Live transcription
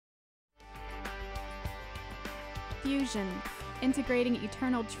Fusion, integrating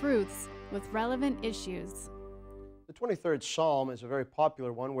eternal truths with relevant issues. The 23rd Psalm is a very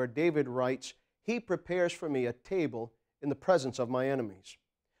popular one where David writes, "He prepares for me a table in the presence of my enemies."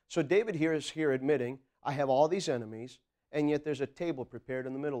 So David is here admitting, I have all these enemies, and yet there's a table prepared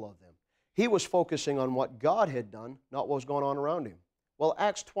in the middle of them. He was focusing on what God had done, not what was going on around him. Well,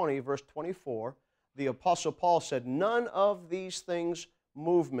 Acts 20, verse 24, the Apostle Paul said, "None of these things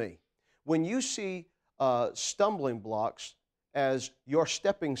move me." When you see stumbling blocks as your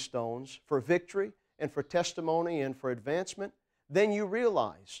stepping stones for victory and for testimony and for advancement, then you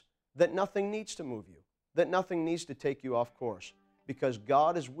realize that nothing needs to move you, that nothing needs to take you off course, because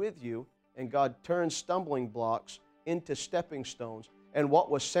God is with you and God turns stumbling blocks into stepping stones, and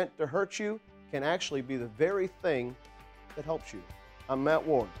what was sent to hurt you can actually be the very thing that helps you. I'm Matt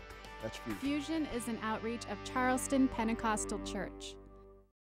Ward. That's Fusion. Fusion is an outreach of Charleston Pentecostal Church.